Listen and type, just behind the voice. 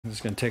I'm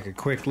just going to take a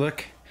quick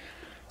look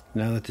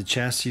now that the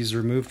chassis is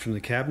removed from the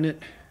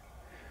cabinet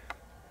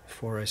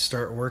before I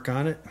start work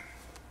on it.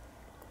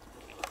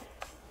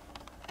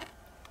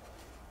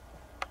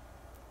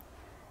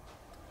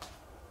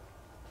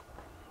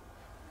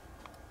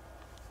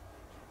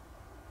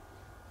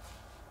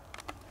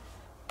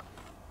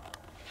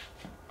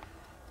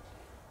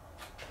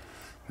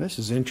 This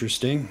is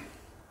interesting.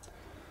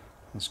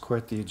 It's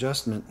quite the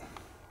adjustment.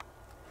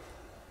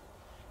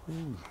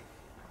 Ooh.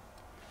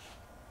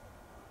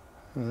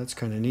 Oh, that's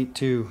kind of neat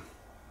too.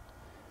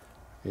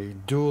 A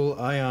dual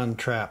ion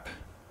trap.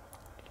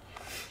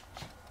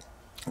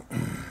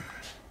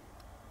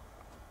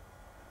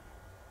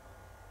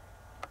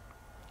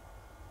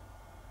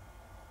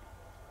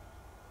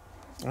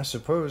 I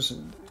suppose,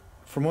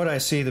 from what I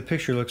see, the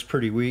picture looks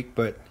pretty weak,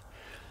 but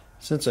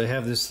since I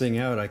have this thing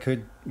out, I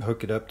could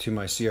hook it up to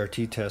my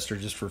CRT tester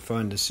just for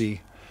fun to see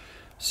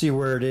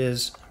where it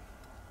is.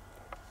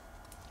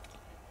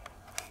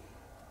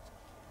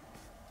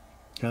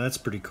 Now that's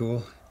pretty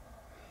cool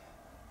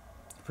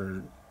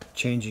for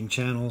changing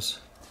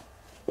channels.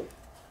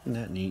 Isn't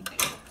that neat?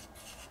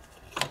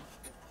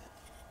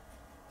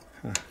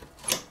 Huh.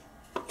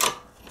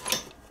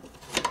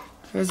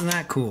 Isn't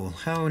that cool?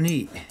 How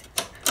neat.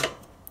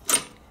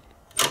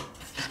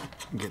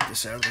 Get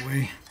this out of the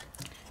way.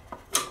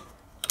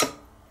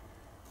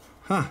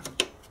 Huh.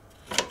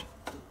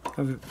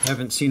 I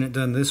haven't seen it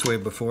done this way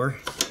before.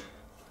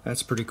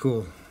 That's pretty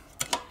cool.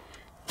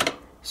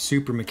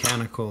 Super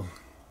mechanical.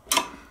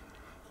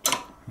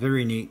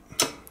 Very neat.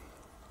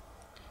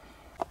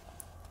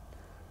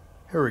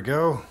 Here we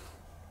go.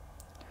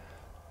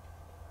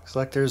 Looks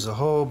like there's a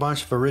whole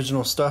bunch of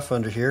original stuff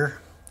under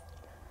here.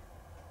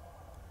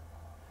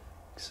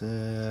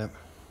 Except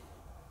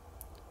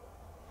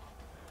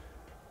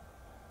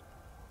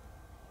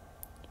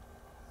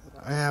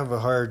I have a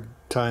hard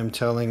time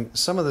telling.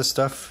 Some of the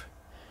stuff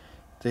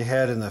they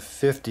had in the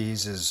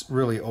 50s is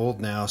really old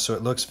now, so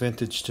it looks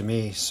vintage to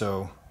me.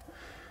 So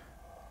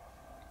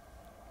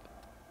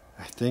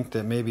I think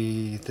that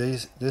maybe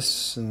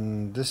this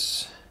and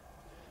this,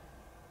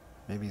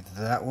 maybe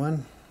that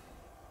one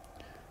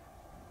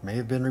may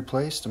have been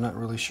replaced. I'm not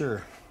really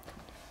sure.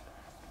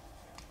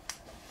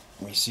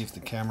 Let me see if the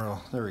camera,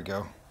 there we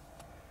go.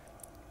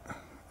 A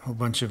whole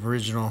bunch of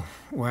original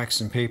wax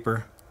and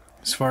paper.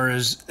 As far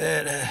as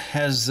it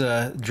has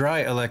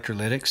dry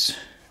electrolytics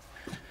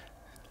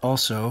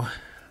also.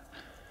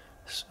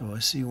 So I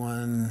see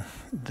one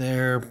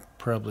there,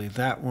 probably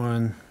that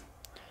one.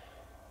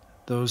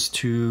 Those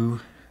two.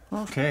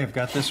 Okay, I've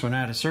got this one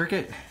out of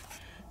circuit.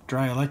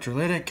 Dry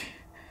electrolytic.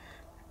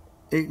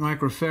 8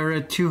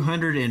 microfarad,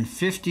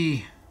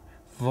 250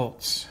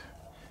 volts.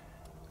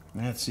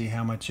 Let's see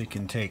how much it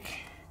can take.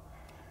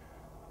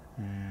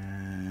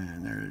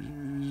 And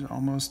there's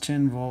almost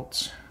 10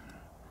 volts.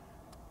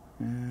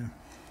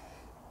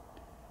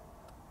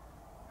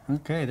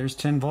 Okay, there's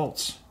 10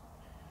 volts.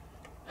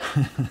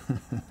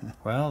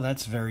 Well,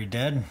 that's very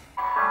dead.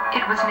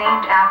 It was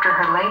named after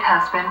her late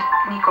husband,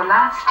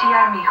 Nicolás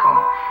Tiarmijo,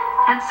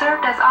 and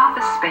served as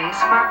office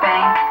space for a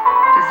bank,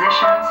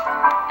 physicians,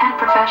 and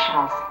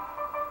professionals.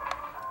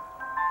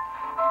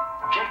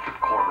 Jacob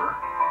Korber,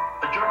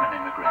 a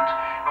German immigrant,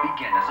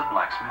 began as a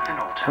blacksmith in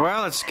Old Town.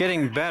 Well, it's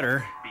getting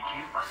better.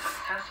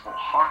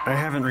 I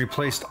haven't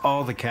replaced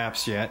all the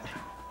caps yet,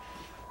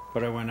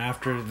 but I went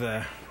after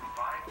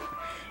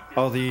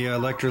all the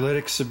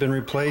electrolytics have been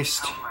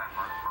replaced,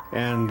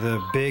 and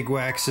the big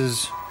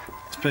waxes,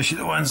 especially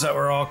the ones that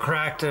were all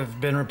cracked, have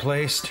been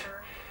replaced.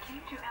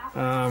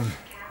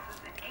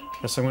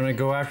 Guess I'm going to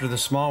go after the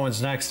small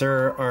ones next.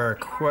 There are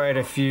quite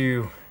a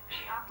few.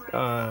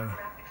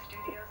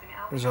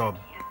 There's a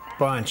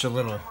bunch of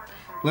little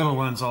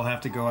ones I'll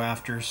have to go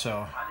after,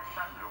 so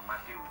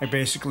I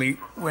basically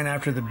went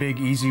after the big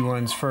easy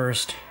ones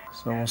first.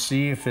 So we'll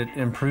see if it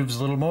improves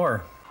a little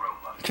more.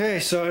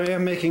 Okay, so I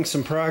am making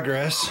some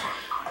progress.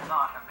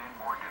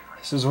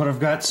 This is what I've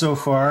got so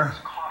far.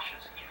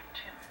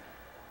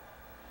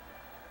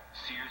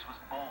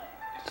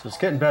 So it's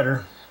getting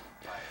better.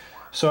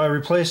 So I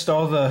replaced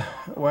all the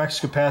wax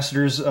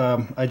capacitors.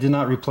 I did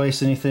not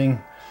replace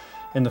anything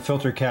in the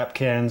filter cap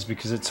cans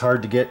because it's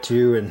hard to get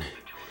to, and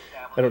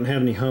I don't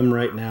have any hum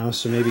right now,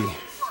 so maybe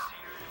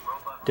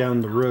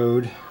down the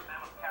road.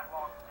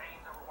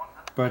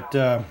 But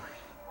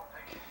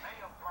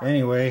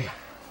anyway,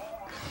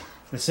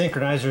 the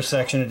synchronizer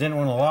section, it didn't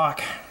want to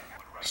lock,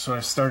 so I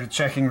started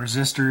checking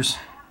resistors.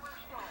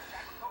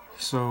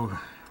 So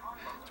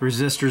the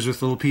resistors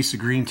with a little piece of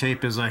green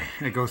tape as I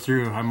go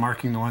through, I'm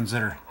marking the ones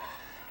that are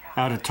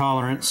out of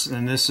tolerance,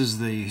 and this is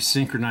the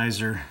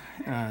synchronizer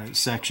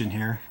section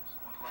here.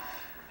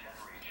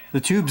 The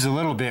tube's a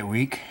little bit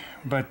weak,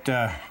 but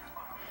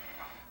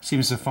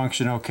seems to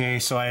function okay,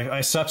 so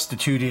I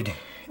substituted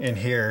in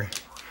here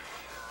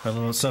a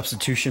little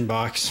substitution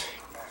box.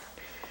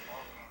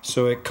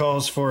 So it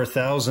calls for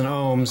 1,000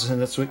 ohms,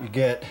 and that's what you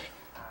get.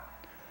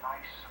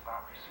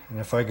 And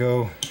if I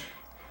go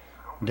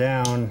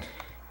down,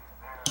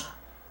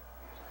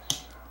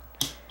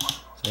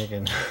 so I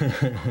can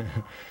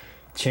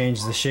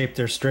change the shape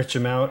there, stretch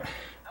them out.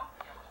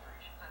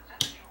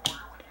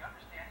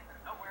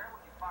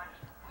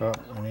 Oh,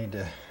 I need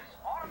to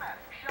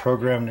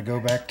program to go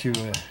back to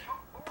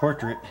a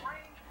portrait.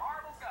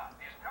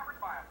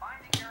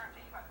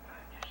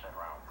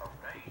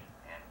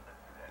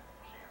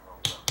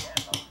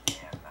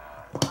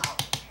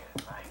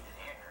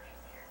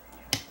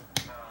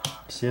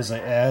 See, as I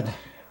add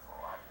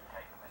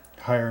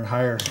higher and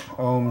higher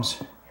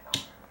ohms,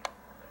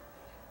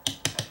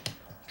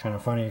 kind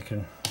of funny, you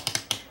can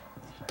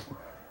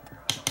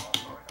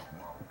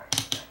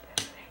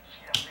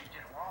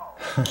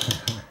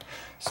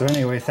so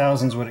anyway,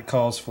 1000's what it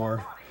calls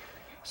for,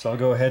 so I'll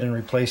go ahead and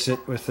replace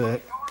it with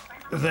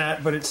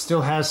that, but it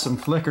still has some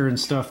flicker and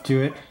stuff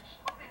to it.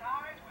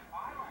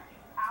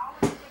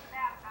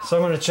 So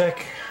I'm going to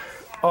check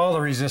all the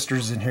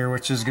resistors in here,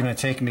 which is going to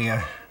take me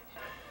a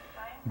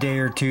day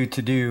or two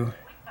to do,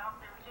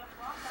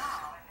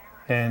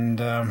 and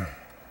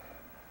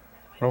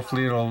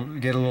hopefully it'll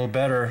get a little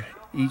better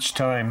each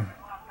time.